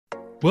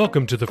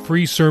Welcome to the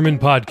free sermon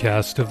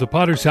podcast of the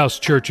Potter's House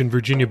Church in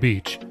Virginia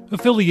Beach,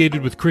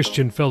 affiliated with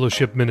Christian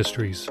Fellowship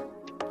Ministries.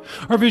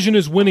 Our vision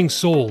is winning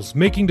souls,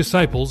 making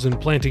disciples, and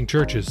planting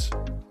churches.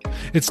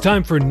 It's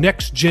time for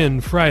Next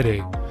Gen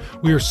Friday.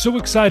 We are so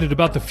excited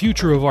about the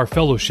future of our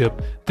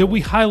fellowship that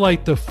we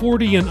highlight the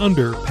 40 and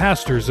under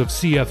pastors of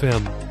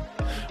CFM.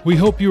 We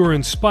hope you are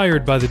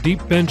inspired by the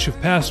deep bench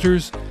of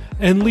pastors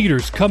and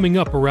leaders coming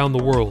up around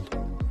the world.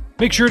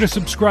 Make sure to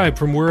subscribe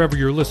from wherever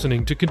you're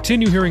listening to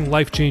continue hearing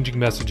life-changing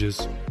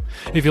messages.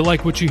 If you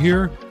like what you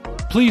hear,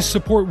 please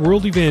support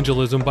world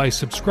evangelism by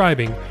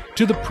subscribing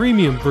to the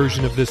premium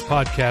version of this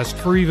podcast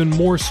for even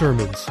more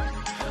sermons.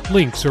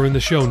 Links are in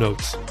the show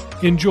notes.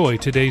 Enjoy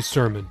today's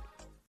sermon.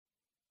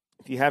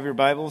 If you have your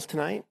Bibles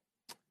tonight,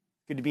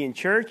 good to be in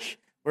church.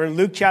 We're in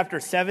Luke chapter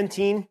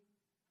 17,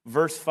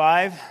 verse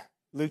 5.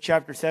 Luke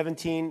chapter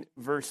 17,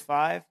 verse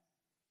 5.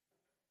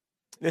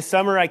 This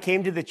summer I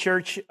came to the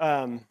church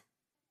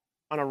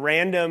on a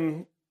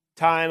random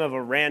time of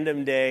a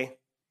random day.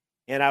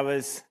 And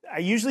I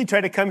usually try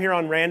to come here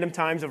on random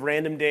times of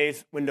random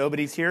days when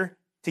nobody's here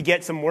to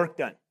get some work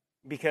done.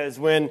 Because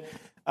when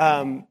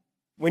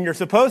you're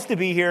supposed to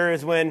be here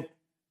is when,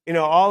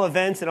 all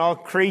events and all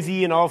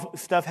crazy and all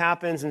stuff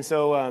happens. And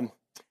so it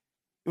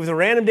was a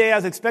random day. I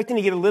was expecting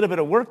to get a little bit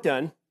of work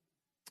done.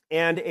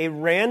 And a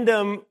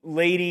random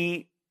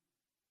lady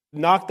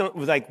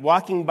was like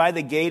walking by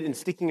the gate and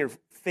sticking her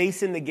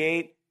face in the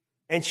gate.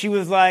 And she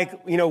was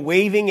like,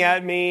 waving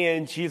at me,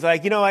 and she's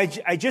like,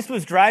 I just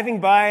was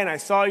driving by and I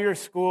saw your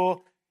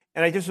school,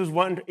 and I just was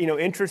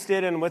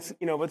interested in what's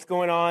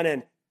going on,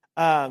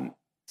 and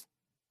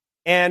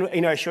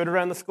I showed her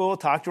around the school,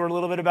 talked to her a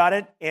little bit about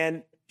it,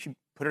 and she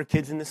put her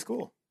kids in the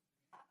school.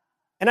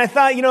 And I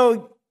thought,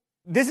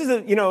 this is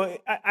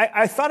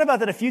I thought about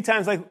that a few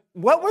times, like,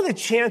 what were the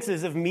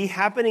chances of me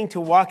happening to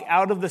walk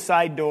out of the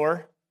side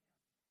door,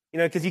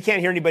 because you can't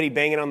hear anybody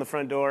banging on the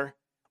front door.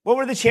 What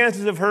were the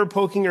chances of her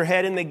poking her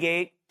head in the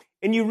gate?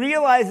 And you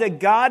realize that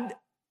God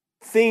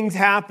things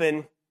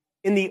happen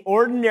in the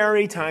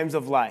ordinary times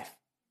of life.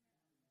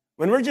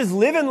 When we're just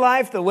living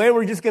life the way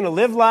we're just going to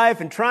live life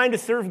and trying to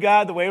serve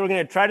God the way we're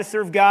going to try to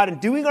serve God and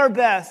doing our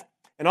best,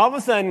 and all of a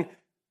sudden,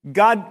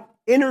 God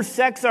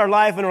intersects our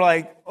life and we're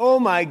like, oh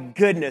my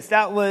goodness,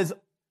 was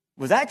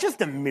that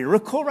just a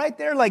miracle right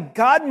there? Like,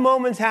 God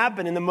moments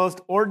happen in the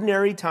most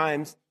ordinary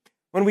times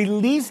when we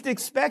least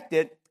expect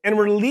it, and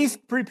we're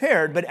least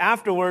prepared, but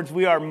afterwards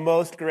we are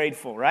most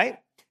grateful, right?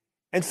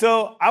 And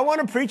so I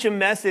want to preach a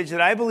message that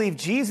I believe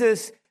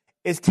Jesus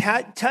is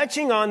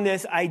touching on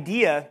this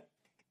idea,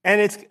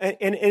 and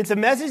it's a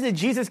message that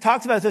Jesus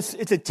talks about.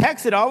 It's a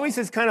text that always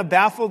has kind of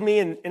baffled me,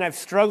 and I've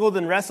struggled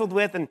and wrestled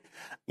with, and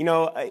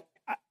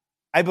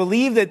I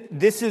believe that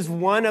this is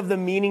one of the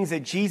meanings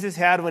that Jesus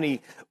had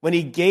when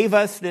he gave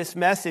us this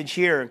message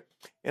here.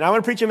 And I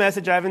want to preach a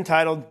message I've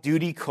entitled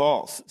Duty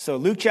Calls. So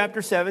Luke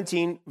chapter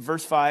 17,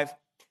 verse 5.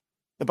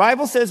 The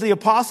Bible says, the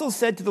apostles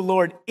said to the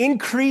Lord,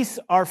 increase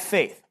our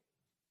faith.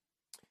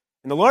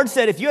 And the Lord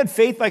said, if you had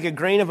faith like a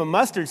grain of a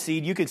mustard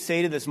seed, you could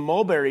say to this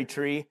mulberry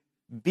tree,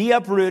 be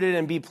uprooted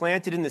and be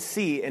planted in the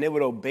sea, and it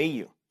would obey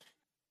you.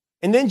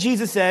 And then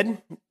Jesus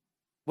said,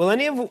 will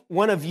any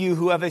one of you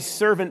who have a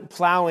servant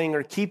plowing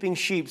or keeping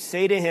sheep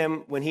say to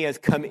him when he has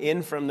come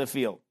in from the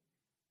field,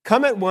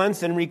 come at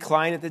once and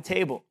recline at the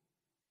table?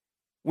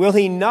 Will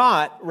he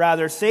not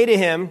rather say to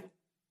him,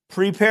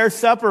 prepare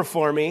supper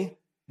for me,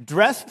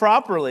 dress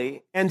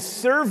properly, and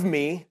serve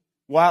me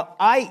while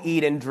I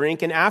eat and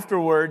drink, and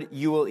afterward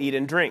you will eat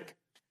and drink?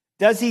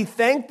 Does he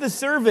thank the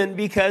servant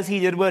because he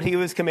did what he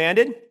was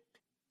commanded?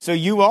 So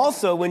you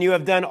also, when you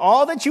have done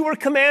all that you were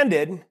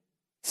commanded,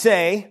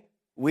 say,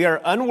 we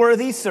are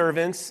unworthy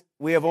servants.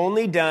 We have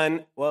only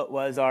done what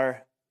was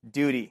our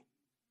duty.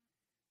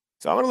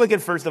 So I want to look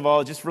at, first of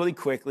all, just really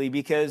quickly,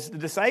 because the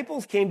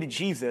disciples came to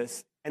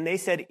Jesus and they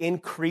said,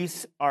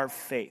 increase our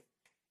faith.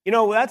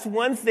 That's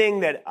one thing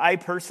that I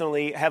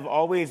personally have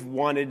always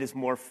wanted is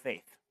more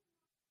faith.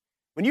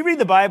 When you read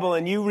the Bible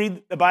and you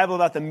read the Bible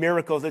about the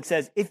miracles, it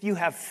says, if you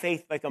have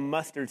faith like a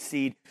mustard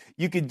seed,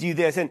 you could do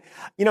this. And,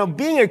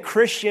 being a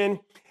Christian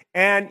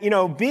and,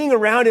 being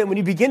around it, when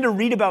you begin to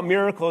read about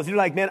miracles, you're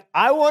like, man,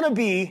 I want to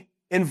be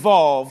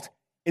involved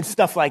in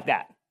stuff like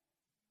that.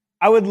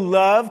 I would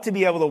love to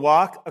be able to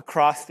walk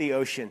across the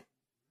ocean.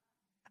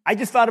 I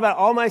just thought about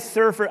all my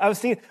surf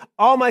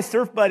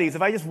buddies.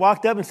 If I just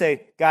walked up and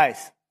say,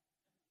 guys,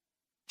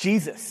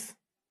 Jesus,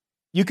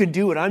 you could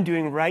do what I'm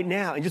doing right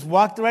now. And just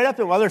walked right up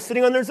to them while they're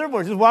sitting on their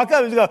surfboards. Just walk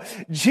up and just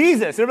go,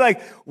 Jesus. They're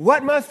like,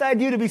 what must I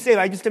do to be saved?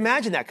 I just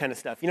imagine that kind of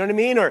stuff. You know what I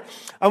mean? Or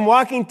I'm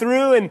walking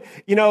through and,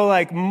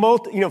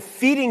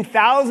 feeding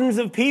thousands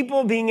of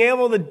people, being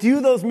able to do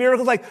those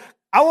miracles. Like,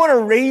 I want to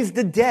raise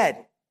the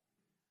dead.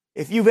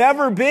 If you've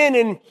ever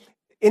been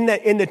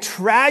in the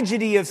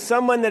tragedy of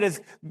someone that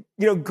is,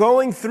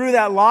 going through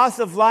that loss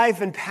of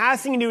life and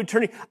passing into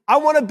eternity, I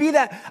want to be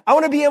that. I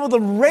want to be able to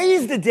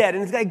raise the dead.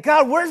 And it's like,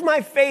 God, where's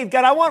my faith?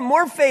 God, I want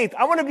more faith.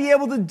 I want to be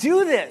able to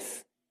do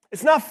this.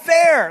 It's not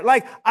fair.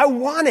 Like, I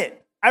want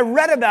it. I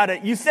read about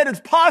it. You said it's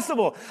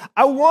possible.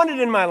 I want it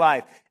in my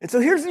life. And so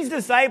here's these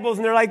disciples,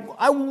 and they're like,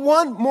 I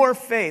want more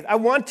faith. I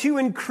want to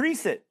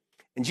increase it.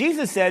 And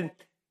Jesus said,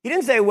 he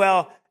didn't say,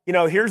 well,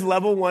 here's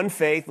level 1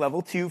 faith,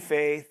 level 2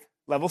 faith,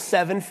 level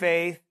 7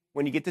 faith.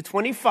 When you get to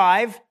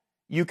 25,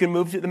 you can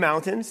move to the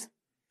mountains.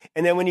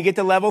 And then when you get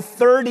to level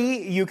 30,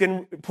 you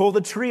can pull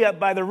the tree up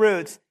by the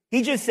roots.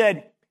 He just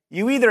said,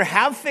 you either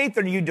have faith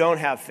or you don't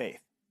have faith.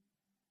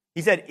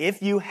 He said,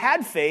 if you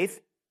had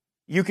faith,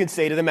 you could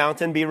say to the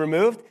mountain, be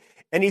removed.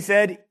 And he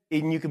said,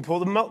 and you can pull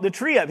the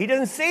tree up. He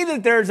doesn't say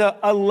that there's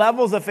a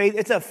levels of faith.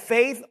 It's a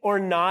faith or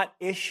not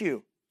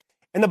issue.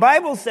 And the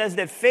Bible says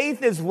that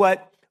faith is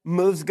what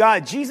moves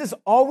God. Jesus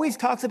always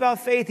talks about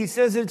faith. He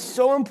says it's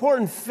so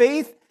important.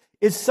 Faith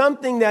is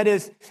something that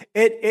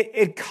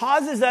it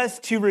causes us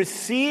to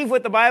receive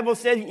what the Bible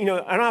says. I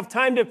don't have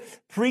time to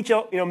preach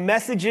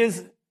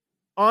messages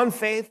on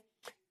faith,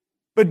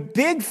 but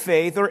big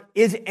faith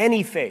is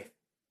any faith.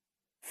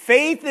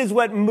 Faith is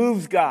what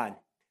moves God.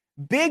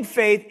 Big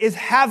faith is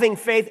having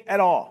faith at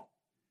all.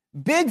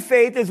 Big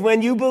faith is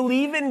when you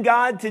believe in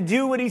God to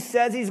do what he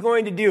says he's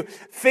going to do.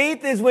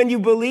 Faith is when you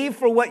believe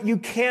for what you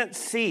can't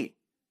see.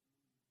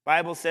 The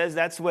Bible says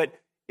that's what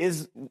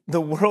is,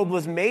 the world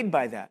was made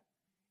by that.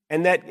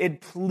 And that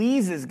it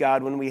pleases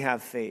God when we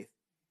have faith.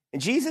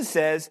 And Jesus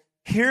says,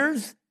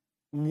 here's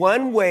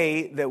one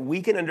way that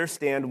we can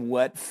understand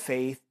what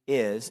faith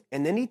is.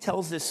 And then he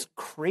tells this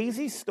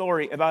crazy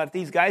story about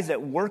these guys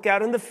that work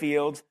out in the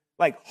fields,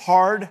 like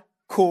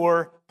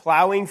hardcore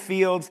plowing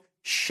fields,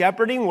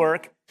 shepherding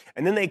work.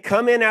 And then they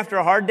come in after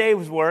a hard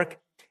day's work,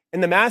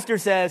 and the master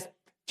says,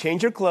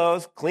 change your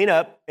clothes, clean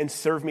up, and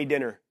serve me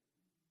dinner.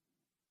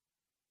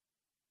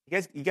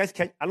 You guys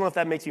I don't know if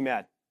that makes you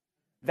mad.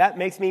 That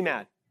makes me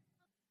mad.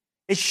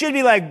 It should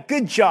be like,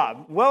 good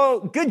job. Well,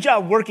 good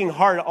job working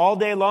hard all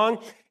day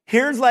long.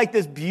 Here's like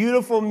this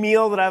beautiful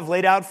meal that I've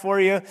laid out for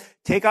you.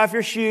 Take off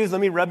your shoes.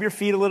 Let me rub your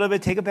feet a little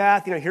bit. Take a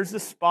bath. Here's the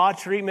spa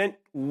treatment.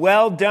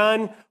 Well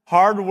done,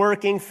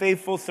 hardworking,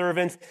 faithful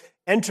servants.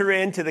 Enter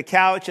into the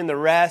couch and the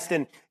rest,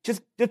 and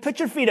just put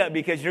your feet up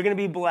because you're going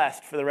to be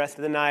blessed for the rest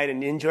of the night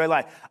and enjoy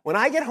life. When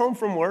I get home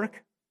from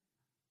work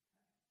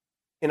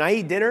and I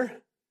eat dinner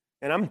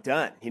and I'm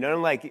done,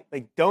 I'm like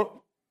don't.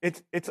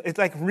 It's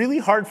like really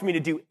hard for me to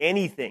do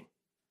anything.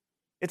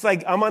 It's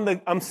like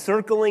I'm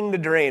circling the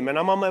drain and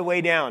I'm on my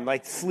way down.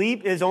 Like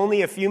sleep is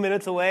only a few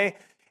minutes away.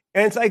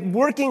 And it's like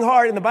working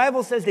hard. And the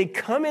Bible says they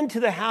come into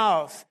the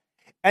house,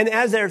 and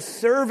as their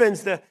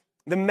servants, the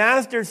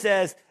master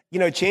says,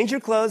 change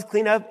your clothes,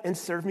 clean up, and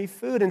serve me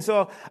food. And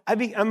so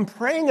I'm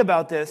praying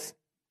about this.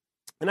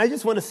 And I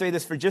just want to say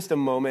this for just a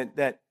moment,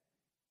 that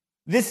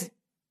this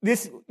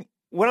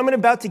what I'm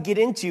about to get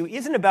into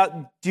isn't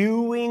about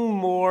doing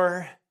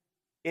more.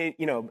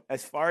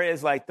 As far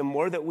as like the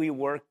more that we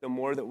work, the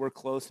more that we're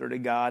closer to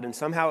God, and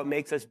somehow it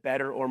makes us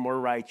better or more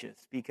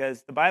righteous,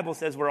 because the Bible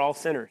says we're all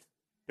sinners.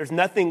 There's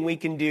nothing we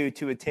can do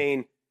to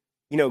attain,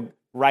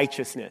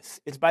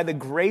 righteousness. It's by the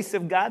grace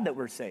of God that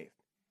we're saved.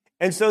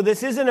 And so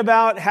this isn't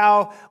about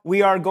how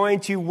we are going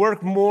to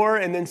work more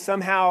and then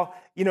somehow,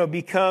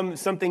 become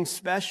something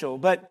special.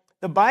 But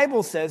the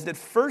Bible says that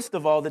first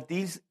of all, that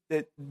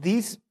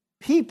these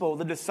people,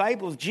 the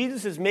disciples,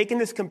 Jesus is making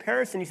this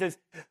comparison. He says,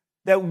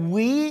 that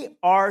we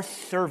are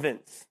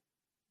servants,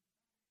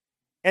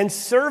 and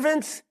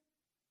servants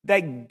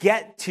that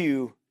get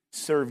to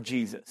serve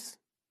Jesus.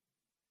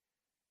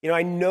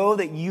 I know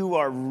that you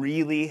are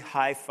really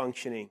high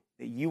functioning,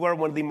 that you are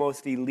one of the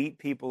most elite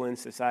people in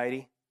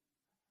society,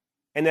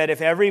 and that if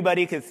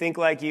everybody could think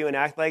like you and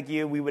act like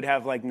you, we would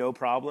have like no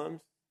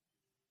problems.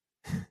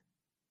 And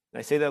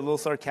I say that a little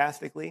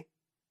sarcastically,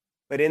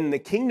 but in the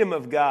kingdom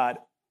of God,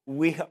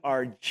 we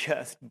are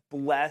just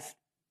blessed.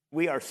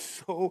 We are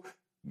so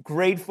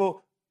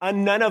grateful.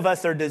 None of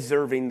us are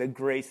deserving the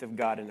grace of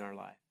God in our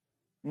life.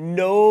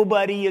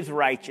 Nobody is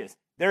righteous.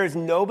 There is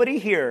nobody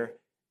here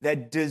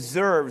that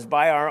deserves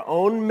by our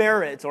own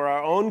merits or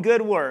our own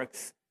good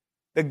works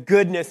the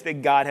goodness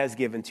that God has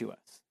given to us.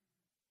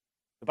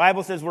 The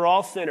Bible says we're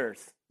all sinners,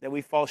 that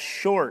we fall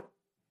short,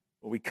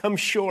 or we come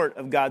short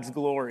of God's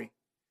glory.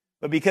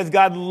 But because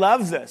God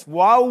loves us,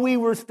 while we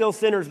were still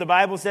sinners, the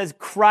Bible says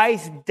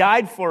Christ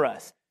died for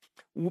us.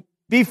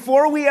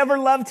 Before we ever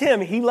loved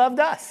him, he loved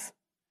us.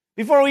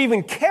 Before we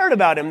even cared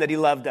about him, that he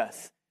loved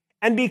us.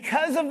 And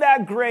because of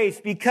that grace,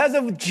 because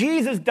of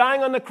Jesus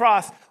dying on the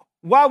cross,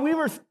 while we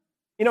were,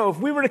 if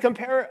we were to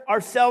compare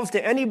ourselves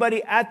to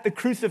anybody at the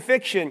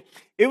crucifixion,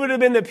 it would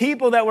have been the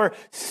people that were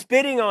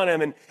spitting on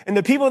him and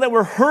the people that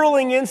were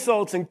hurling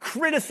insults and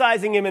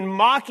criticizing him and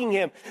mocking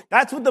him.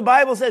 That's what the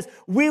Bible says.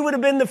 We would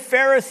have been the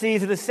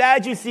Pharisees or the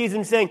Sadducees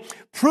and saying,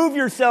 prove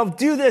yourself,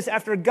 do this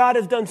after God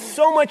has done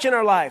so much in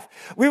our life.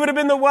 We would have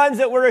been the ones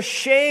that were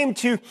ashamed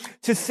to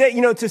say,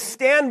 to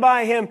stand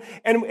by him.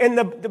 And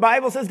the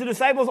Bible says the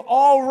disciples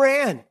all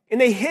ran and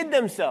they hid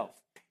themselves.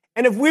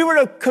 And if we were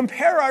to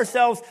compare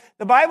ourselves,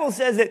 the Bible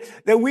says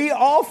that we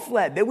all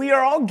fled, that we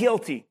are all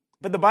guilty.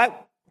 But the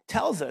Bible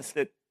tells us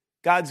that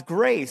God's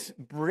grace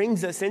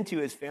brings us into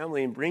his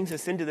family and brings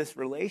us into this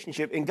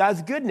relationship. And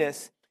God's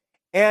goodness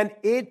And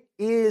it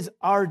is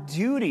our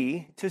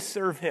duty to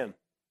serve him.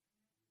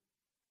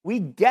 We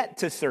get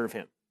to serve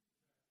him.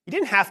 You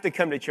didn't have to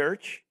come to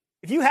church.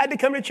 If you had to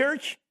come to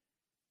church,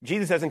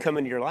 Jesus hasn't come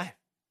into your life.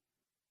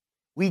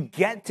 We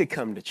get to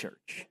come to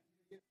church.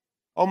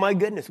 Oh my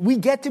goodness, we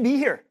get to be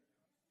here.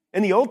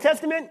 In the Old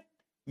Testament,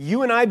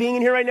 you and I being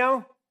in here right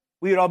now,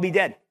 we would all be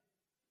dead.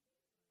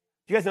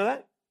 Do you guys know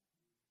that?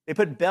 They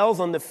put bells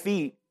on the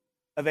feet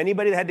of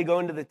anybody that had to go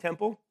into the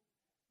temple,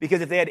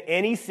 because if they had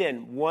any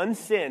sin, one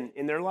sin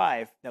in their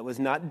life that was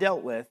not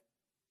dealt with,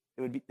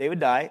 they would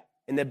die,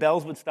 and the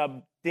bells would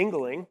stop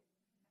dingling,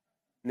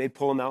 and they'd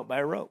pull them out by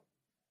a rope.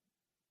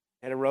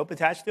 They had a rope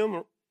attached to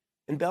them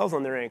and bells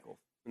on their ankles.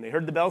 When they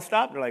heard the bell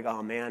stop, they're like,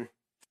 oh man,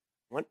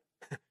 what?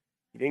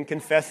 He didn't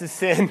confess his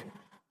sin.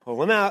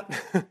 Pull him out.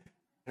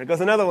 There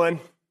goes another one.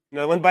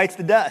 Another one bites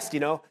the dust,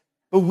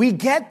 But we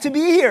get to be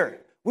here.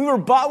 We were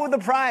bought with a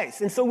price,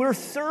 and so we're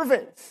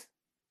servants.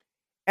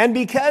 And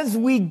because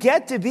we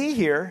get to be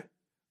here,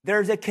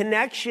 there's a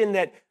connection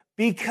that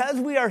because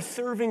we are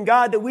serving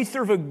God, that we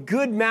serve a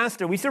good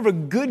master. We serve a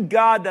good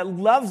God that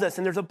loves us,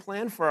 and there's a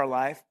plan for our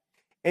life.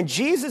 And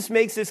Jesus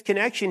makes this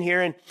connection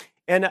here,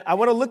 and I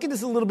want to look at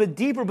this a little bit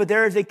deeper, but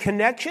there is a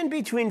connection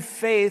between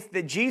faith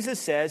that Jesus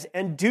says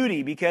and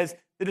duty, because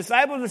the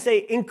disciples would say,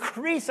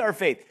 increase our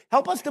faith.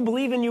 Help us to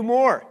believe in you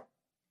more.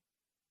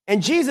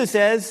 And Jesus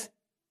says,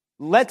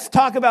 let's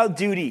talk about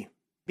duty,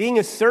 being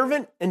a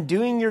servant and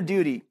doing your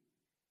duty.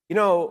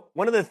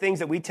 One of the things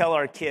that we tell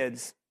our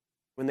kids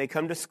when they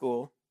come to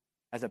school,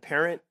 as a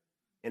parent,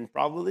 and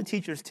probably the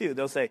teachers too,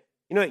 they'll say,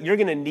 you're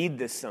going to need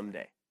this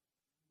someday.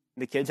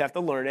 And the kids have to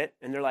learn it,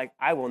 and they're like,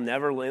 I will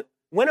never learn.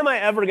 When am I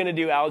ever going to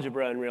do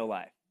algebra in real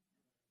life?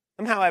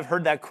 Somehow I've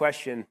heard that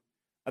question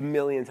a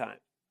million times.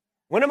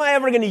 When am I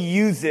ever going to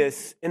use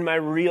this in my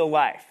real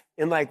life?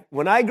 And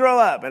when I grow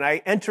up and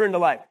I enter into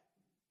life,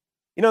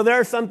 there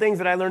are some things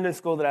that I learned in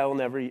school that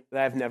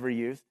I've never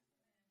used,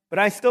 but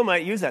I still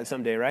might use that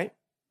someday, right?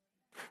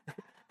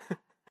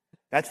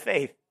 That's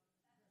faith.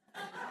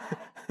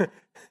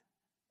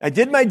 I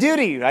did my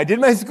duty. I did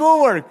my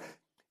schoolwork.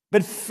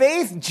 But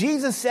faith,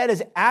 Jesus said,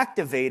 is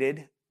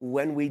activated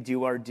when we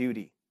do our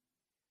duty.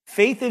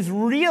 Faith is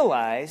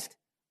realized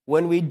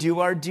when we do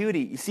our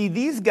duty. You see,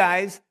 these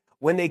guys,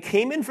 when they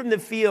came in from the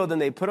field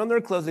and they put on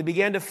their clothes, they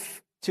began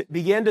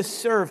to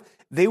serve.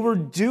 They were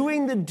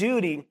doing the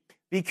duty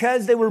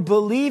because they were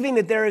believing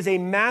that there is a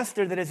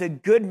master that is a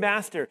good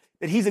master,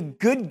 that he's a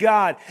good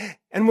God.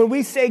 And when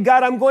we say,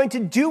 God, I'm going to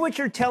do what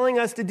you're telling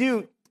us to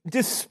do,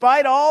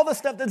 despite all the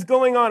stuff that's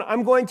going on,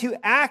 I'm going to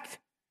act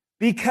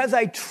because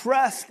I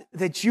trust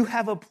that you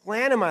have a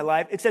plan in my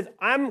life. It says,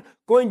 I'm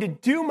going to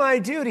do my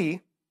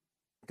duty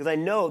because I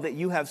know that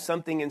you have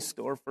something in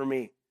store for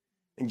me.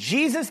 And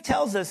Jesus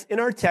tells us in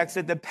our text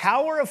that the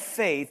power of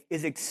faith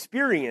is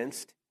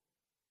experienced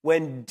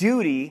when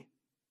duty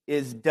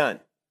is done.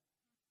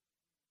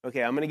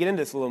 Okay, I'm going to get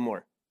into this a little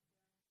more.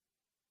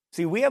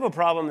 See, we have a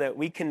problem that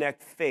we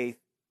connect faith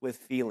with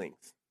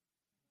feelings.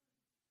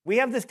 We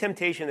have this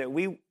temptation that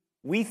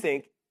we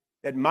think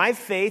that my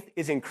faith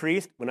is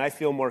increased when I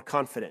feel more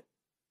confident.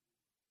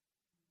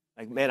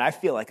 Man, I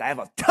feel like I have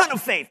a ton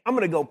of faith. I'm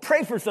going to go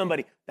pray for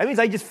somebody. That means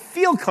I just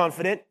feel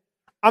confident.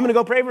 I'm going to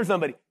go pray for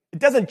somebody. It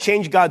doesn't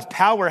change God's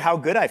power how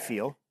good I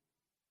feel.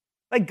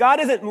 God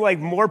isn't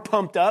more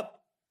pumped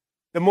up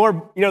the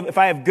more, if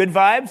I have good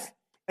vibes.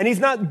 And he's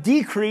not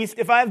decreased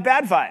if I have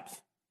bad vibes.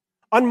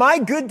 On my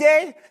good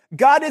day,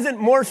 God isn't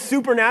more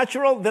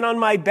supernatural than on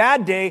my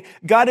bad day,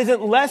 God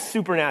isn't less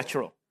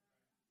supernatural.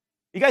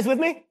 You guys with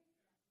me?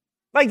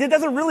 It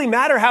doesn't really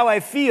matter how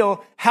I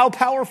feel, how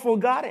powerful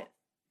God is.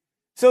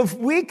 So if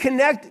we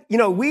connect,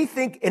 we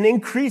think an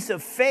increase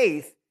of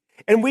faith,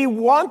 and we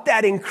want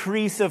that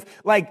increase of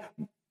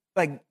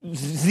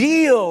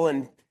zeal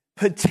and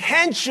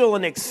potential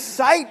and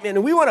excitement,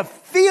 and we want to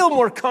feel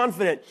more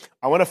confident.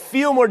 I want to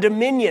feel more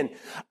dominion.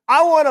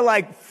 I want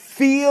to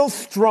feel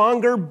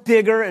stronger,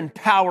 bigger, and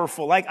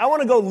powerful. I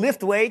want to go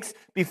lift weights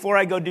before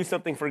I go do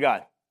something for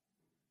God.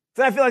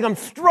 So I feel like I'm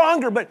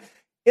stronger, but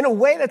in a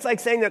way that's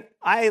saying that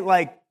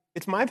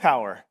it's my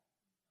power.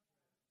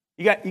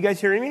 You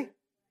guys hearing me?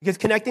 You guys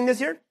connecting this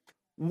here?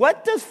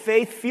 What does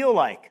faith feel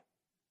like?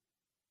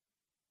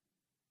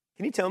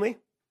 Can you tell me?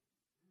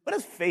 What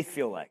does faith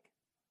feel like?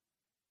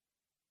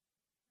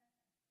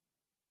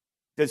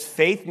 Does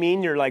faith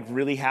mean you're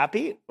really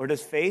happy, or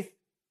does faith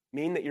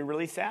mean that you're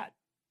really sad?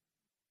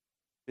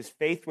 Is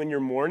faith when you're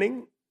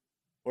mourning,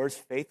 or is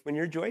faith when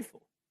you're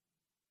joyful?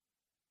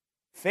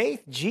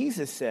 Faith,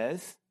 Jesus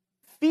says,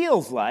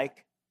 feels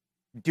like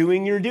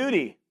doing your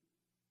duty.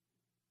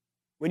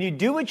 When you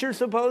do what you're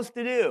supposed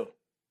to do,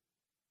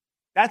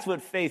 that's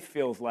what faith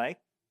feels like.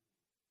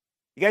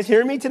 You guys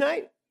hearing me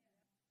tonight?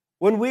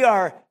 When we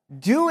are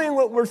doing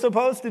what we're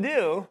supposed to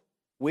do,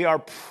 we are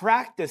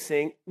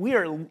practicing, we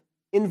are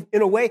in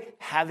a way,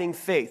 having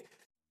faith.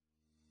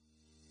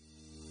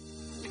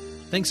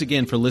 Thanks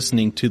again for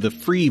listening to the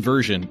free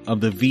version of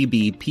the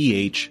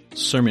VBPH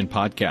Sermon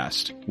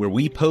Podcast, where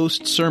we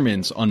post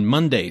sermons on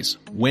Mondays,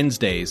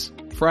 Wednesdays,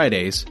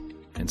 Fridays,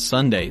 and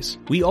Sundays.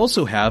 We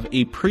also have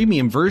a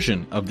premium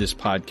version of this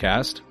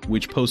podcast,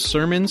 which posts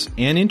sermons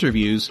and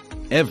interviews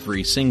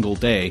every single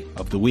day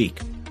of the week.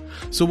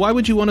 So why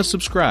would you want to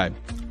subscribe?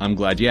 I'm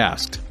glad you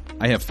asked.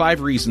 I have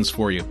 5 reasons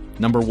for you.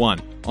 Number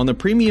 1, on the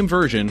premium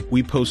version,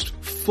 we post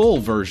full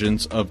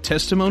versions of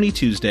Testimony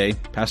Tuesday,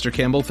 Pastor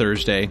Campbell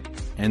Thursday,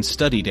 and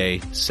Study Day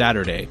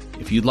Saturday.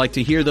 If you'd like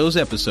to hear those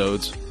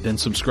episodes, then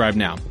subscribe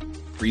now.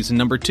 Reason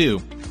number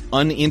 2,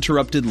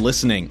 uninterrupted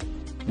listening.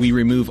 We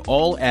remove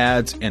all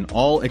ads and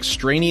all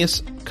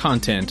extraneous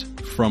content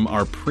from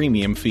our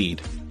premium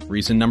feed.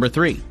 Reason number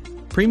 3,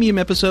 premium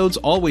episodes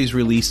always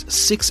release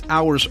 6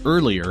 hours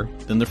earlier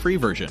than the free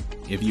version.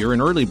 If you're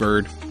an early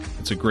bird,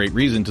 it's a great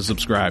reason to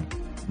subscribe.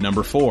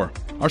 Number 4,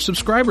 our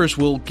subscribers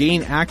will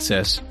gain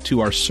access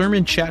to our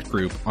sermon chat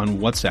group on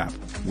WhatsApp,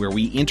 where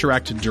we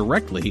interact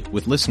directly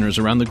with listeners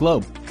around the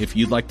globe. If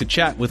you'd like to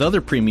chat with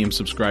other premium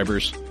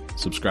subscribers,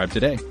 subscribe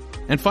today.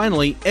 And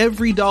finally,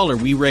 every dollar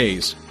we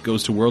raise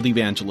goes to world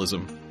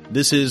evangelism.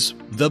 This is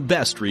the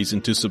best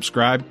reason to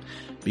subscribe,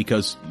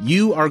 because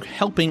you are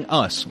helping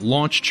us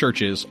launch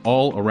churches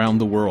all around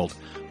the world.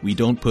 We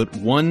don't put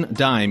one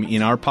dime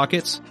in our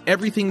pockets.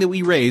 Everything that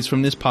we raise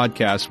from this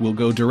podcast will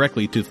go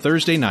directly to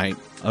Thursday night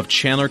of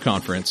Chandler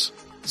Conference.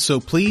 So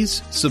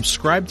please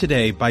subscribe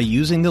today by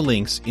using the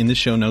links in the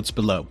show notes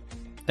below.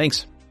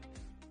 Thanks.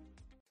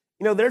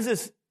 You know, there's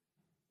this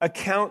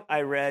account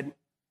I read,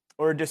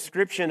 or a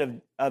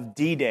description of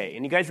D-Day.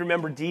 And you guys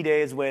remember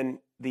D-Day is when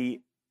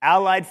the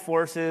Allied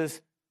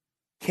forces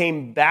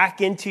came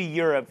back into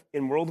Europe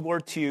in World War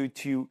II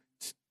to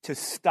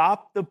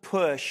stop the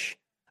push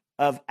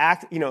of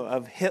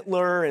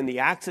Hitler and the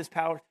Axis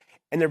power,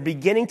 and they're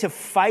beginning to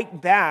fight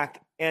back.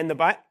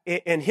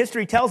 And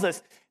history tells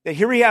us that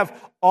here we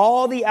have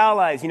all the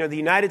allies, the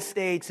United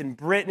States and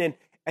Britain,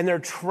 and they're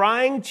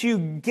trying to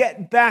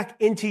get back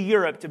into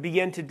Europe to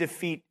begin to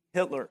defeat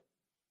Hitler.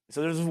 So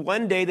there's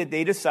one day that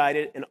they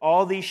decided, and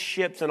all these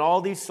ships and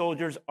all these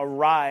soldiers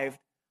arrived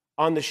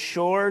on the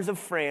shores of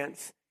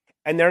France,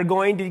 and they're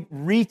going to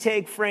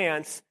retake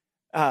France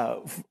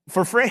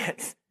for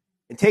France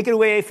and take it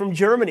away from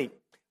Germany.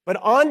 But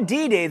on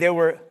D-Day, there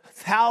were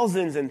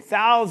thousands and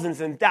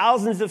thousands and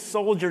thousands of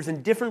soldiers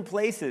in different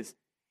places.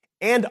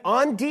 And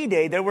on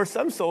D-Day, there were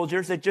some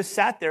soldiers that just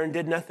sat there and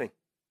did nothing.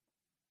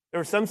 There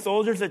were some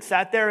soldiers that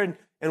sat there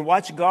and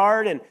watched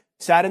guard and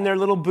sat in their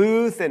little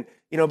booth and,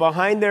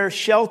 behind their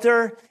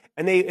shelter,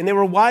 and they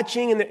were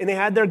watching, and they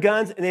had their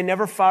guns, and they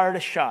never fired a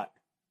shot.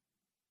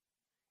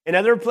 In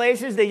other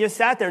places, they just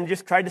sat there and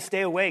just tried to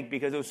stay awake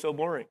because it was so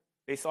boring.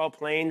 They saw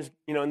planes,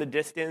 in the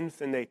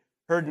distance, and they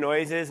heard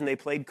noises, and they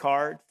played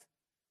cards.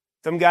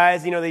 Some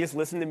guys, they just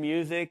listened to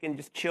music and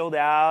just chilled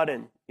out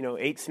and,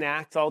 ate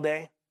snacks all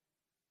day.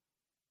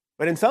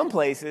 But in some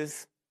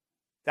places,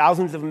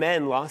 thousands of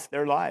men lost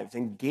their lives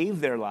and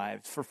gave their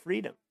lives for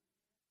freedom.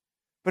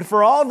 But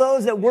for all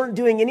those that weren't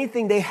doing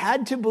anything, they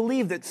had to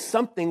believe that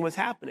something was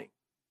happening.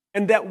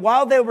 And that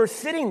while they were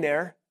sitting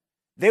there,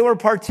 they were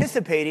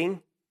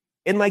participating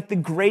in the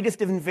greatest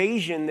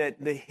invasion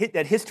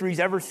that history's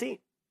ever seen.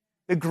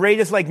 The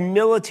greatest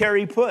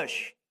military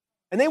push.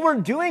 And they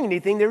weren't doing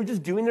anything, they were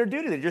just doing their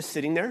duty. They're just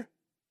sitting there.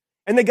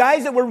 And the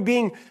guys that were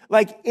being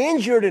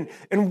injured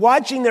and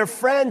watching their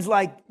friends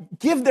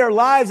give their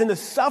lives in the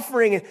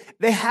suffering,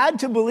 they had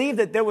to believe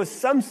that there was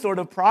some sort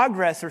of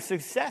progress or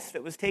success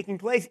that was taking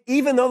place,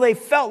 even though they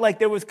felt like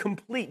there was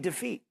complete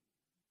defeat.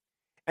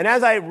 And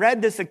as I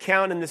read this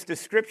account and this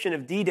description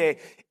of D-Day,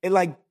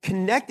 it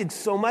connected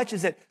so much,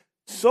 is that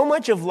so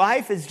much of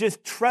life is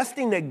just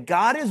trusting that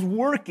God is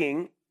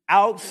working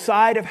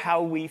outside of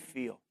how we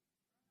feel.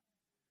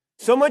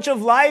 So much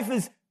of life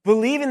is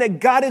believing that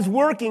God is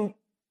working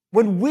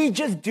when we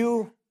just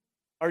do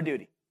our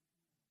duty.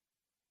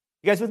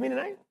 You guys with me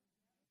tonight?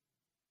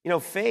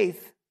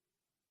 Faith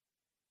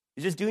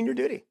is just doing your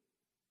duty.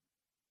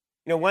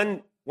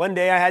 One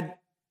day I had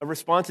a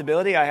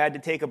responsibility. I had to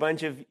take a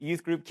bunch of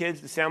youth group kids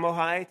to Samo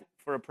High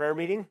for a prayer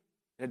meeting.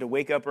 I had to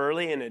wake up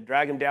early and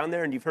drag them down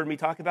there, and you've heard me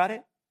talk about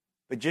it.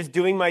 But just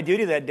doing my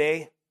duty that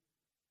day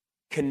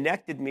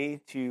connected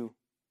me to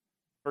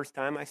the first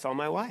time I saw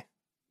my wife.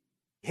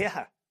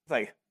 Yeah,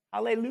 it's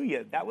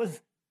hallelujah. That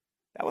was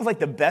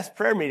the best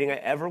prayer meeting I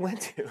ever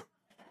went to.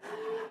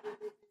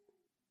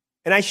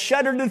 And I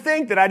shuddered to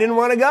think that I didn't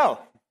want to go.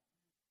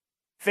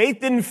 Faith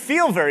didn't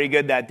feel very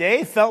good that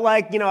day. It felt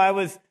like, I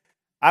was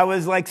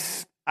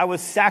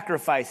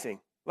sacrificing.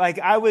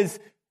 I was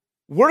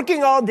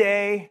working all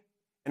day,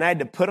 and I had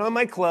to put on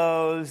my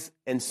clothes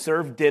and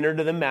serve dinner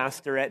to the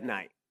master at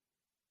night.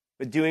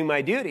 But doing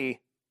my duty,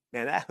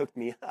 man, that hooked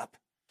me up.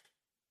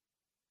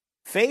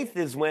 Faith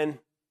is when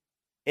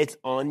it's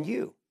on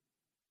you.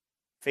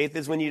 Faith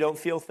is when you don't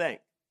feel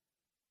thanked.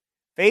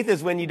 Faith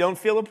is when you don't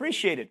feel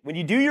appreciated. When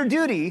you do your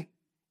duty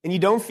and you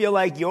don't feel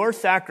like your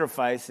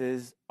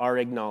sacrifices are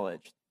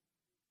acknowledged.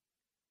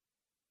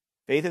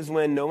 Faith is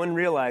when no one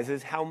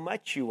realizes how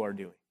much you are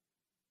doing.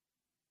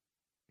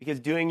 Because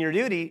doing your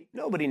duty,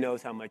 nobody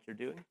knows how much you're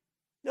doing.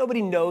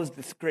 Nobody knows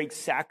the great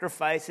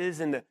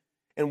sacrifices and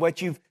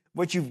what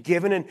what you've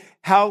given and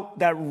how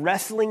that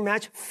wrestling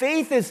match.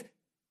 Faith is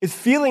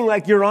feeling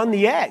like you're on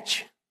the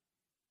edge,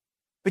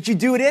 but you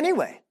do it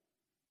anyway.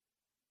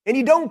 And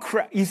you don't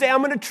you say, I'm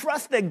going to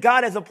trust that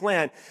God has a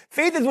plan.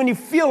 Faith is when you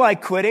feel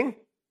like quitting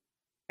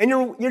and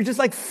you're just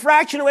like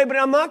fraction away, but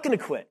I'm not going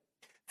to quit.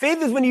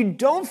 Faith is when you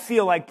don't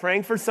feel like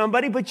praying for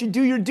somebody, but you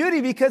do your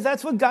duty because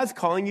that's what God's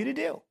calling you to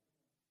do.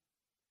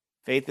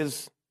 Faith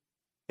is,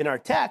 in our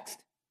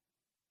text,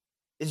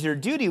 is your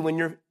duty when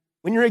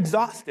you're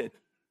exhausted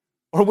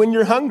or when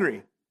you're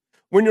hungry,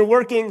 when you're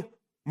working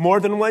more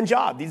than one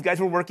job. These guys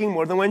were working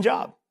more than one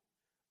job.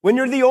 When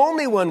you're the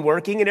only one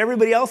working and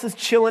everybody else is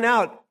chilling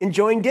out,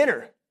 enjoying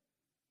dinner,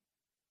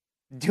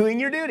 doing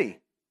your duty.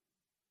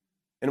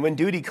 And when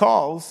duty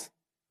calls,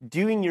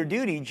 doing your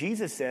duty,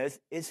 Jesus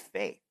says, is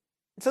faith.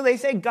 And so they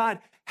say, God,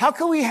 how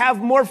can we have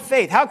more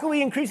faith? How can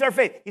we increase our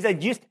faith? He said,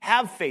 just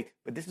have faith.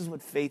 But this is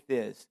what faith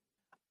is.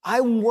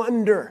 I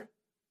wonder,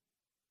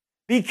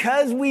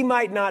 because we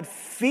might not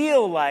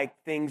feel like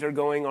things are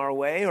going our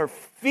way or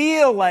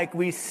feel like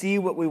we see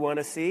what we want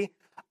to see,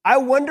 I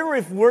wonder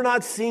if we're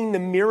not seeing the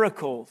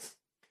miracles,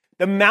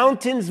 the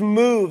mountains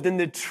moved and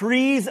the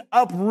trees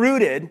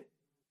uprooted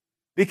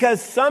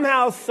because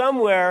somehow,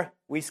 somewhere,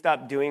 we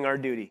stopped doing our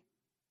duty.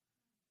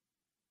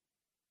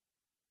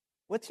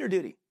 What's your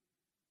duty?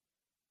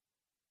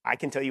 I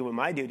can tell you what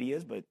my duty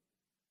is, but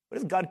what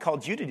has God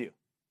called you to do?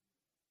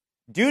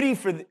 Duty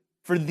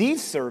for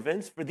these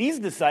servants, for these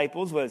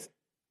disciples, was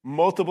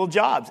multiple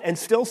jobs and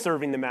still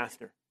serving the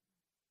master.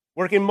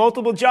 Working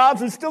multiple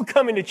jobs and still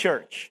coming to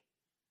church.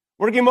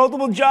 Working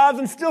multiple jobs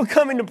and still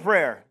coming to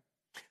prayer.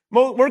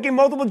 Working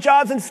multiple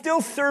jobs and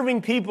still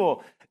serving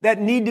people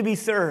that need to be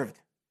served.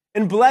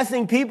 And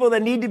blessing people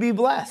that need to be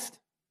blessed.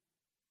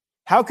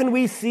 How can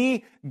we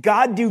see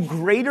God do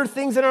greater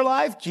things in our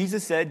life?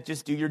 Jesus said,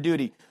 just do your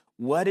duty.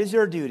 What is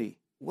your duty?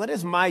 What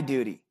is my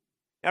duty?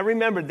 Now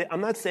remember,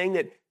 I'm not saying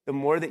that the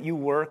more that you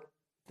work,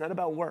 it's not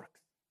about work.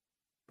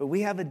 But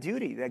we have a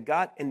duty that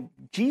God, and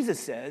Jesus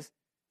says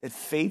that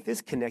faith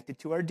is connected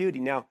to our duty.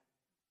 Now,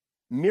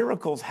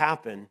 miracles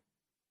happen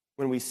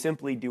when we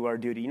simply do our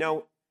duty. You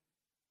know,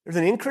 there's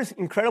an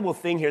incredible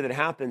thing here that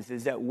happens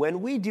is that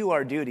when we do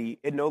our duty,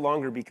 it no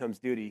longer becomes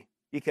duty.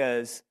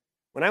 Because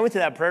when I went to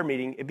that prayer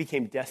meeting, it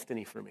became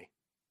destiny for me.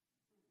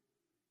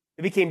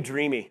 It became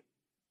dreamy.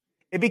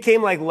 It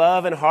became like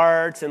love and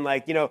hearts and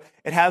like,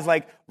 it has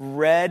like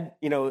red,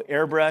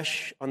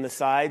 airbrush on the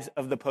sides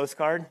of the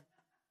postcard.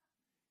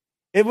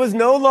 It was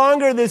no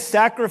longer this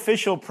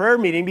sacrificial prayer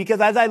meeting because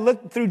as I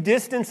looked through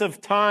distance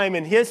of time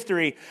and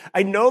history,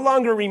 I no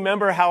longer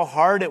remember how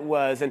hard it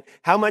was and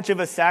how much of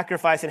a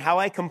sacrifice and how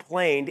I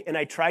complained and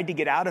I tried to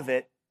get out of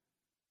it.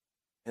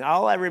 And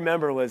all I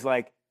remember was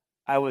like,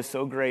 I was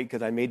so great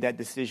because I made that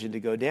decision to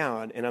go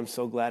down and I'm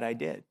so glad I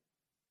did.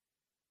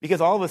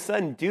 Because all of a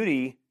sudden,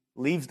 duty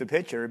leaves the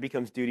picture, it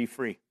becomes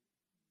duty-free.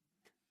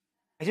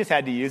 I just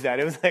had to use that.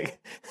 It was like...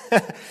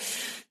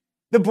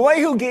 The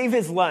boy who gave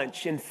his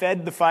lunch and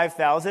fed the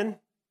 5,000,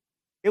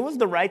 it was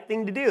the right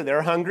thing to do.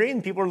 They're hungry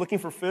and people are looking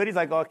for food. He's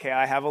like, okay,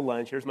 I have a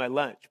lunch. Here's my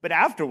lunch. But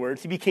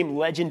afterwards, he became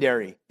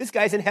legendary. This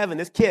guy's in heaven,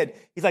 this kid.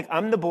 He's like,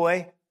 I'm the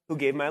boy who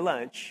gave my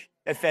lunch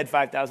that fed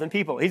 5,000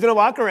 people. He's going to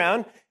walk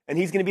around and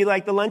he's going to be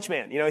like the lunch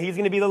man. He's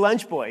going to be the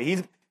lunch boy.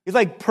 He's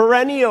like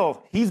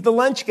perennial. He's the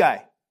lunch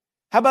guy.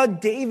 How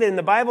about David? And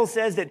the Bible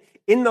says that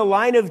in the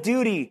line of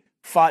duty,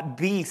 fought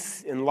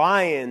beasts and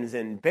lions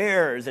and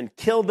bears and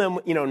killed them,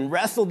 and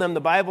wrestled them, the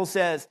Bible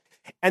says.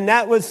 And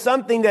that was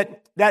something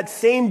that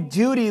same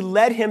duty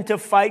led him to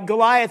fight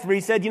Goliath, where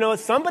he said,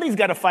 somebody's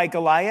got to fight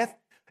Goliath.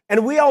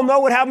 And we all know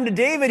what happened to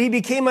David. He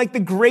became like the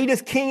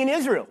greatest king in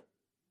Israel.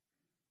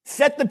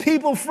 Set the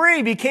people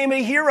free, became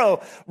a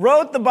hero,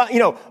 wrote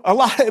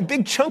a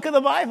big chunk of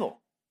the Bible.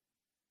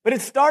 But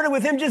it started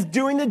with him just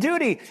doing the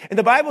duty. And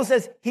the Bible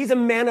says he's a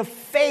man of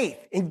faith.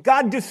 And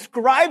God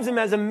describes him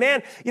as a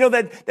man,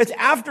 that's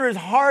after his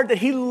heart, that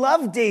he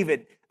loved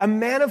David, a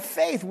man of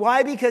faith.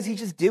 Why? Because he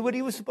just did what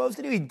he was supposed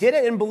to do. He did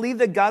it and believed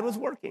that God was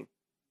working.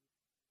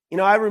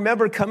 I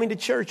remember coming to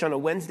church on a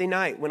Wednesday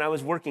night when I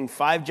was working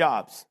 5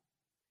 jobs.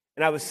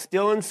 And I was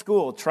still in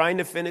school, trying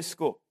to finish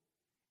school.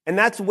 And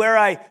that's where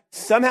I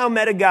somehow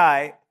met a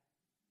guy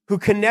who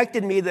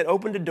connected me, that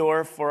opened a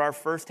door for our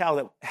first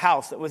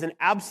house. That was an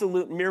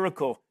absolute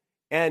miracle.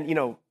 And,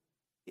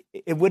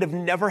 it would have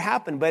never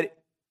happened, but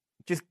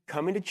just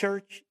coming to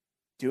church,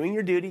 doing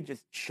your duty,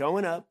 just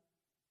showing up.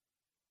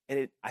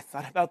 And I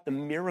thought about the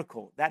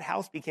miracle. That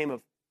house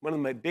became one of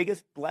my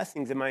biggest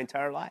blessings in my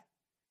entire life.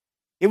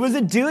 It was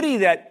a duty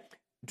that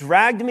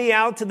dragged me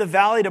out to the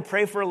valley to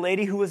pray for a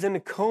lady who was in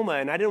a coma.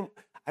 And I didn't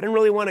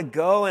really want to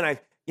go. And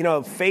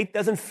faith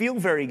doesn't feel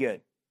very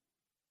good.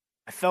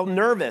 I felt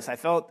nervous. I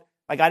felt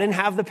like I didn't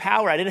have the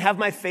power. I didn't have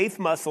my faith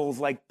muscles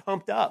like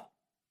pumped up.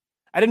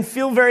 I didn't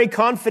feel very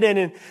confident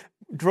and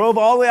drove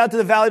all the way out to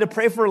the valley to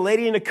pray for a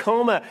lady in a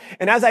coma.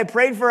 And as I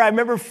prayed for her, I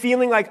remember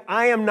feeling like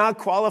I am not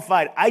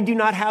qualified. I do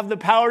not have the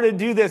power to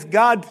do this.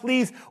 God,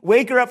 please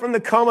wake her up from the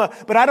coma,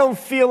 but I don't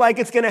feel like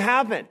it's going to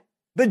happen.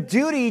 But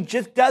duty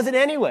just does it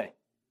anyway.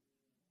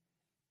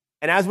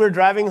 And as we were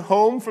driving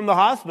home from the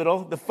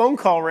hospital, the phone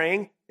call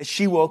rang that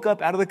she woke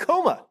up out of the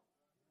coma.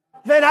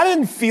 Man, I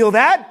didn't feel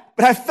that,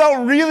 but I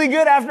felt really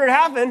good after it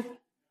happened.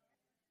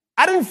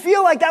 I didn't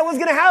feel like that was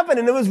going to happen.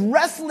 And I was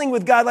wrestling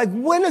with God, like,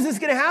 when is this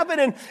going to happen?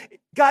 And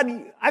God,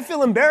 I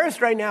feel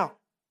embarrassed right now.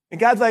 And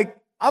God's like,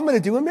 I'm going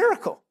to do a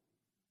miracle.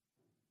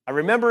 I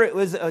remember it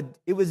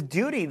was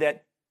duty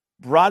that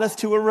brought us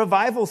to a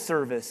revival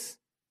service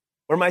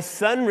where my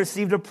son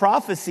received a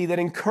prophecy that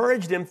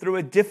encouraged him through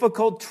a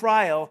difficult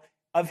trial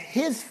of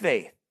his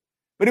faith.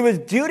 But it was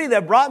duty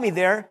that brought me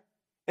there,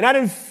 and I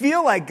didn't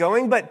feel like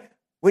going, but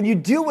when you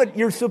do what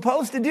you're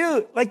supposed to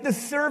do, like the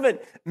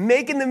servant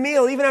making the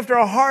meal, even after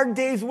a hard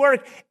day's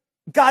work,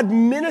 God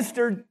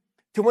ministered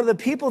to one of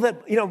the people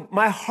that,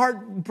 my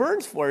heart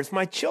burns for. It's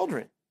my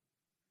children.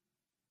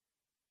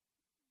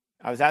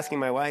 I was asking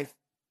my wife,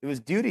 it was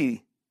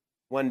duty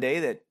one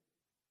day that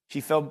she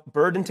felt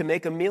burdened to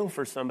make a meal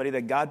for somebody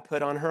that God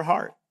put on her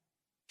heart.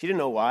 She didn't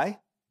know why,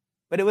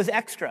 but it was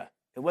extra.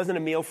 It wasn't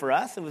a meal for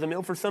us. It was a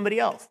meal for somebody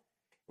else.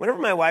 Whenever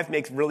my wife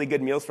makes really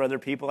good meals for other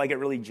people, I get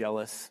really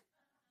jealous.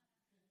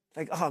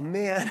 Like, oh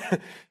man,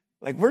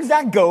 like, where's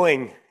that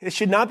going? It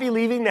should not be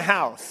leaving the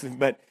house.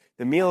 But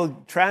the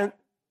meal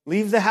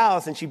leaves the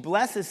house and she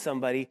blesses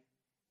somebody,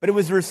 but it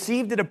was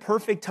received at a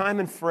perfect time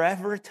and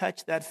forever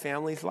touched that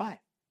family's life.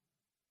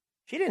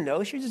 She didn't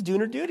know. She was just doing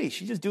her duty.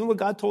 She's just doing what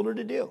God told her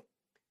to do.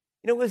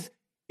 It was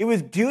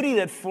duty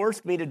that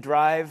forced me to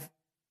drive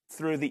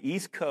through the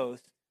East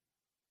Coast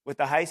with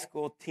the high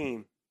school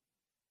team,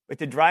 but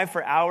to drive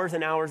for hours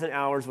and hours and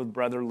hours with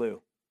Brother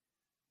Lou.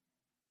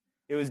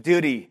 It was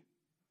duty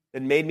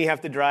that made me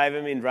have to drive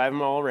him and drive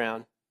him all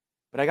around.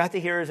 But I got to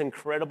hear his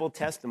incredible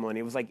testimony.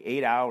 It was like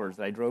 8 hours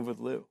that I drove with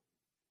Lou.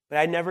 But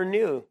I never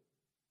knew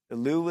that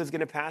Lou was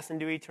going to pass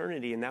into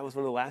eternity, and that was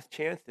one of the last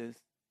chances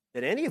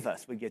that any of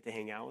us would get to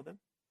hang out with him.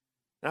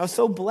 And I was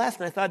so blessed,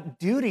 and I thought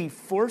duty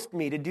forced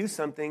me to do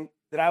something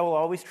that I will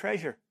always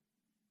treasure.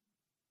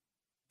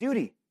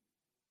 Duty.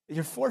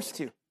 You're forced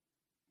to.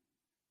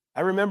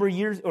 I remember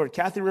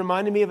Kathy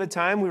reminded me of a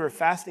time we were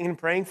fasting and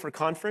praying for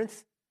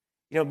conference.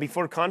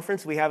 Before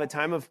conference, we have a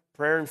time of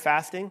prayer and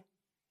fasting.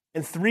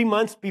 And 3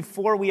 months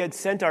before, we had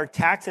sent our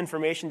tax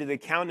information to the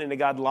accountant, and it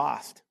got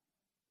lost.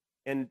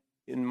 And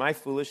in my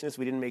foolishness,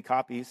 we didn't make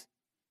copies.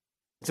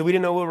 So we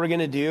didn't know what we were going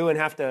to do and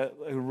have to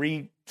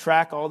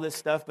retrack all this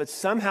stuff. But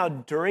somehow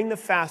during the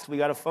fast, we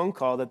got a phone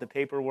call that the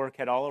paperwork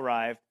had all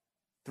arrived.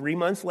 3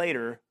 months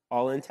later,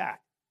 all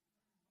intact.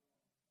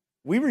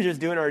 We were just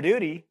doing our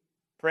duty,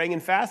 praying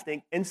and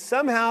fasting. And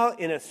somehow,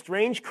 in a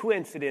strange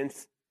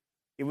coincidence,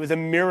 it was a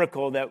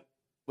miracle that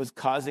was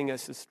causing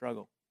us to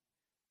struggle.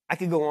 I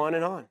could go on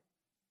and on.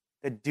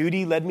 The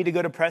duty led me to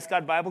go to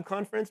Prescott Bible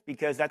Conference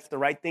because that's the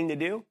right thing to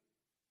do.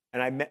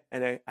 And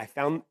I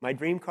found my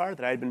dream car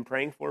that I had been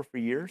praying for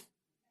years.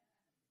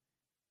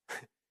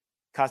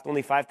 Cost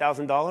only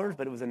 $5,000,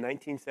 but it was a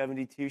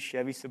 1972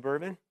 Chevy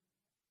Suburban.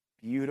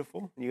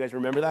 Beautiful. You guys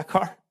remember that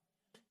car?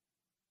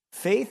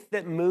 Faith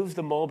that moves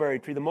the mulberry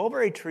tree. The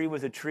mulberry tree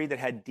was a tree that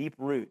had deep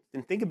roots.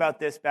 And think about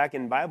this back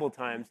in Bible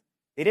times.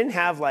 They didn't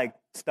have like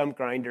stump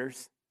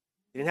grinders.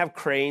 They didn't have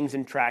cranes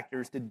and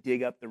tractors to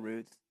dig up the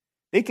roots.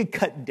 They could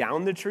cut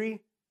down the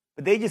tree,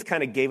 but they just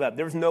kind of gave up.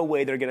 There was no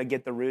way they're going to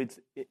get the roots.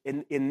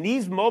 In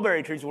these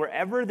mulberry trees,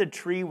 wherever the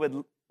tree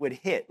would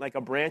hit, like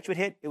a branch would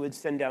hit, it would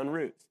send down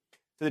roots.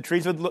 So the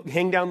trees would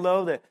hang down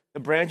low, the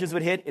branches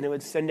would hit, and it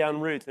would send down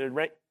roots. And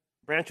the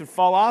branch would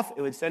fall off,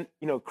 it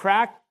would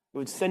crack, it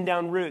would send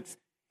down roots.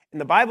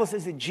 And the Bible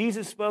says that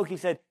Jesus spoke, he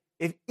said,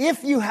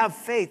 if you have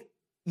faith,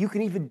 you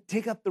can even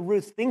dig up the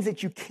roots, things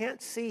that you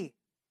can't see.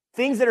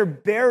 Things that are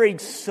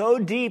buried so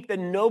deep that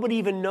nobody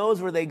even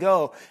knows where they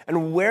go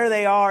and where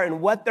they are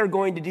and what they're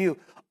going to do.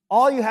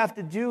 All you have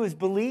to do is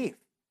believe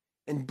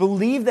and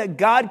believe that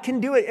God can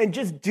do it and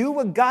just do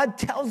what God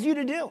tells you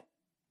to do.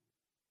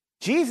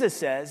 Jesus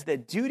says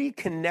that duty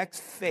connects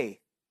faith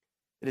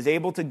that is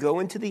able to go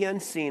into the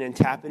unseen and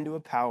tap into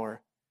a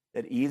power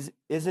that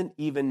isn't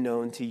even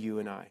known to you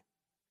and I.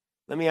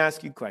 Let me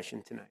ask you a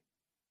question tonight.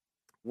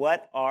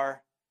 What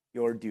are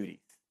your duties?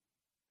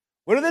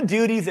 What are the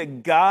duties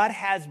that God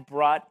has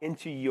brought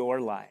into your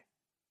life?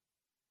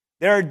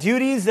 There are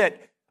duties that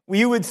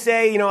you would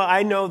say,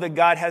 I know that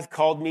God has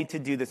called me to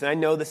do this, and I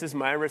know this is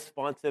my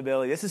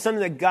responsibility. This is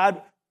something that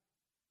God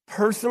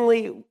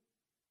personally,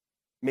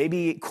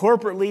 maybe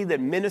corporately,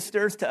 that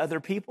ministers to other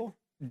people.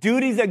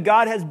 Duties that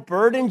God has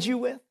burdened you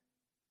with.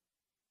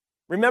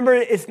 Remember,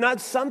 it's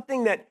not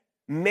something that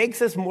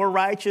makes us more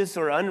righteous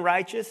or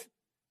unrighteous,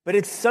 but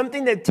it's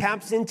something that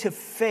taps into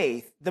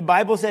faith. The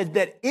Bible says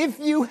that if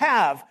you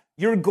have,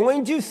 you're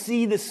going to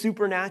see the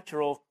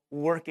supernatural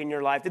work in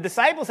your life. The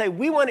disciples say,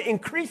 we want to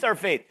increase our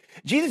faith.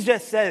 Jesus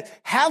just says,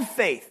 have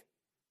faith.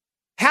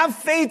 Have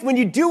faith when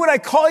you do what I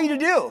call you to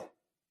do.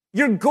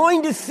 You're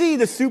going to see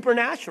the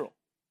supernatural.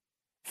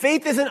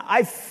 Faith isn't,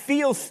 I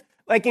feel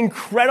like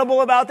incredible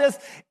about this.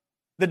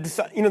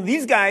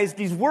 These guys,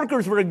 these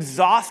workers were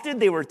exhausted.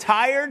 They were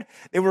tired.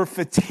 They were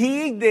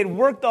fatigued. They'd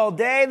worked all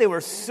day. They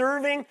were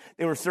serving.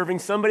 They were serving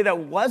somebody that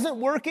wasn't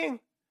working.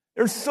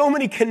 There's so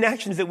many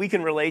connections that we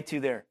can relate to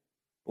there.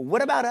 But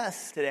what about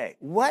us today?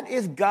 What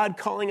is God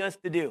calling us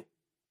to do?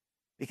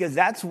 Because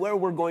that's where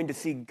we're going to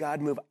see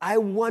God move. I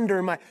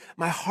wonder, my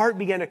heart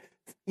began to,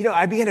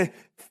 I began to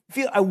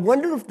feel, I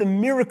wonder if the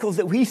miracles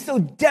that we so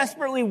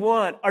desperately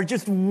want are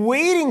just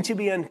waiting to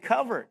be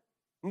uncovered.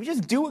 And we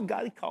just do what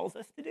God calls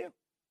us to do.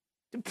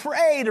 To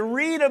pray, to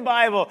read a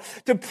Bible,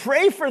 to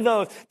pray for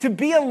those, to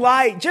be a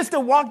light, just to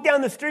walk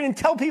down the street and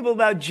tell people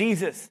about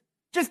Jesus,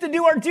 just to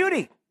do our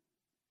duty,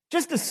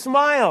 just to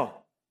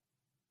smile,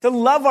 to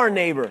love our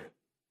neighbor,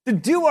 to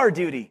do our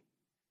duty,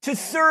 to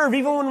serve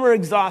even when we're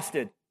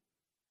exhausted,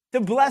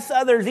 to bless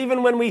others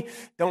even when we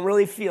don't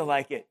really feel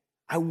like it.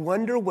 I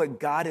wonder what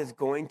God is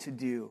going to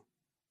do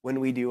when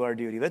we do our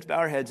duty. Let's bow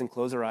our heads and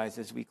close our eyes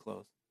as we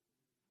close.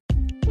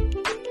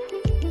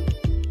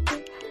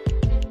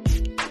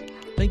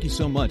 Thank you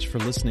so much for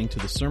listening to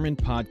the sermon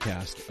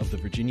podcast of the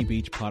Virginia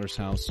Beach Potter's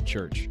House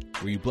Church.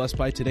 Were you blessed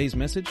by today's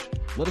message?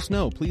 Let us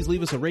know. Please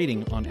leave us a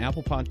rating on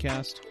Apple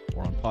Podcast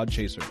or on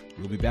Podchaser.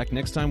 We'll be back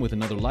next time with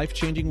another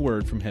life-changing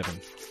word from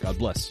heaven. God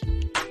bless.